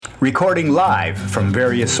Recording live from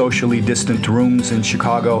various socially distant rooms in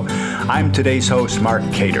Chicago, I'm today's host, Mark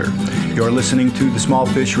Cater. You're listening to the Small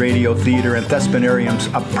Fish Radio Theater and Thespanarium's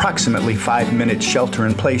approximately 5-minute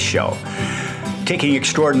shelter-in-place show, taking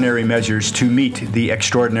extraordinary measures to meet the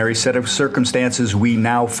extraordinary set of circumstances we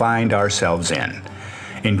now find ourselves in.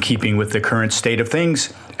 In keeping with the current state of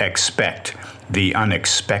things, expect the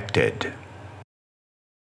unexpected.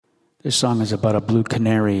 This song is about a blue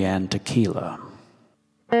canary and tequila.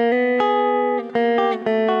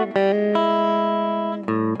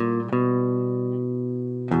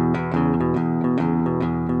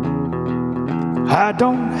 I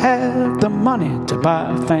don't have the money to buy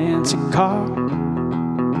a fancy car.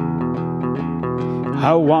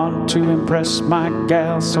 I want to impress my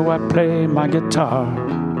gal, so I play my guitar.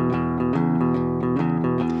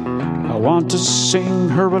 I want to sing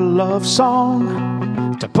her a love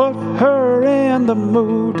song to put her in the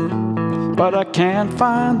mood, but I can't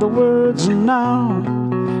find the words now.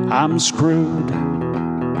 I'm screwed.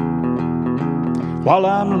 While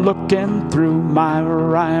I'm looking through my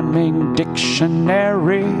rhyming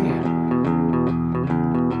dictionary,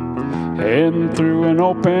 in through an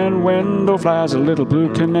open window flies a little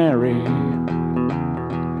blue canary.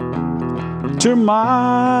 To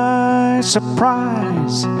my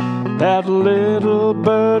surprise, that little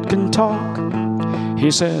bird can talk.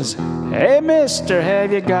 He says, "Hey, mister,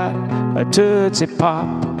 have you got a Tootsie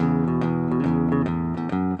Pop?"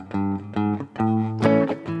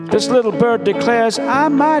 This little bird declares,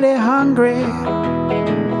 "I'm mighty hungry.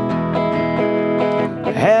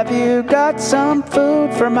 Have you got some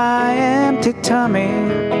food for my empty tummy?"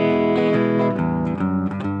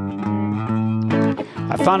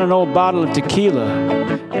 I found an old bottle of tequila,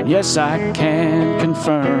 and yes, I can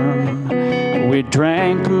confirm we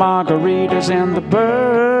drank margaritas and the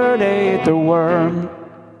bird ate the worm.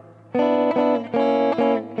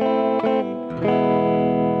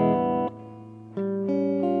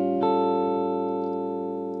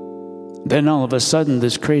 Then all of a sudden,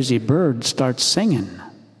 this crazy bird starts singing.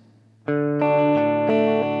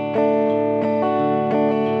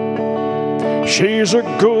 She's a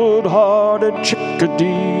good-hearted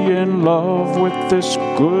chickadee in love with this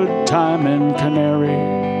good-timing canary.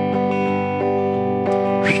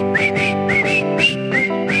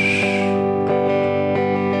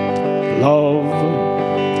 Love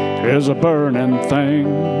is a burning thing.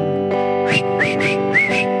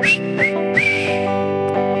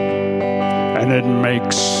 And it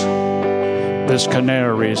makes this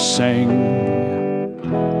canary sing.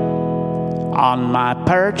 On my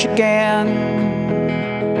perch again,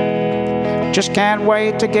 just can't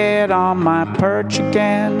wait to get on my perch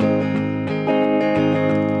again.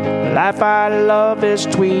 Life I love is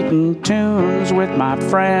tweeting tunes with my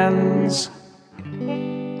friends.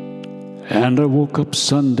 And I woke up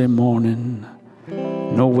Sunday morning,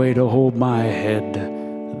 no way to hold my head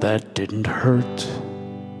that didn't hurt.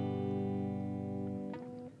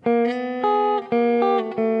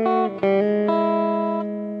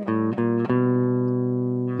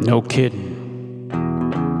 No kidding.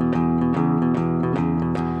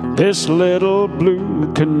 This little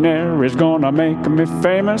blue canary's gonna make me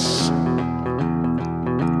famous.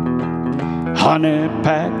 Honey,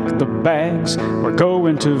 pack the bags, we're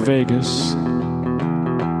going to Vegas.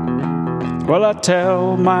 Well, I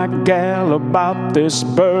tell my gal about this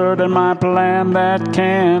bird and my plan that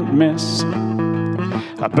can't miss.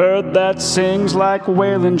 A bird that sings like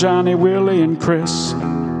Waylon, Johnny, Willie, and Chris.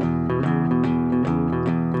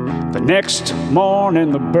 The next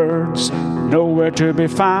morning the bird's nowhere to be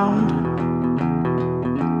found.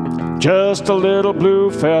 Just a little blue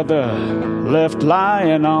feather left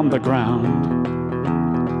lying on the ground.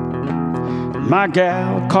 My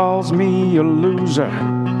gal calls me a loser,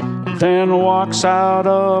 then walks out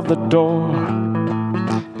of the door.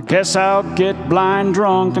 I guess I'll get blind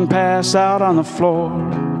drunk and pass out on the floor.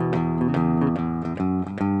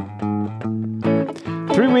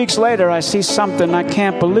 3 weeks later, I see something I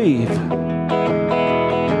can't believe.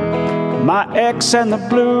 My ex and the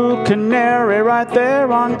blue canary right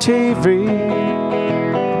there on TV.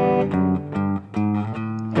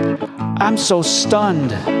 I'm so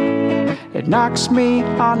stunned, it knocks me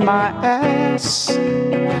on my ass.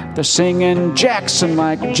 They're singing Jackson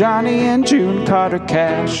like Johnny and June Carter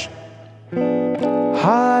Cash.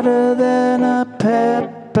 Hotter than a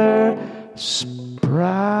pepper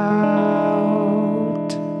sprout.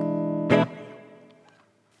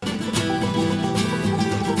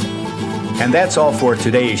 And that's all for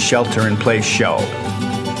today's Shelter-in-Place show.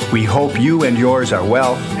 We hope you and yours are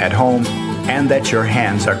well, at home, and that your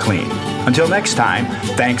hands are clean. Until next time,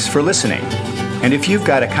 thanks for listening. And if you've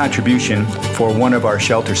got a contribution for one of our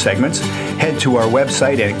shelter segments, head to our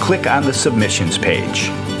website and click on the submissions page.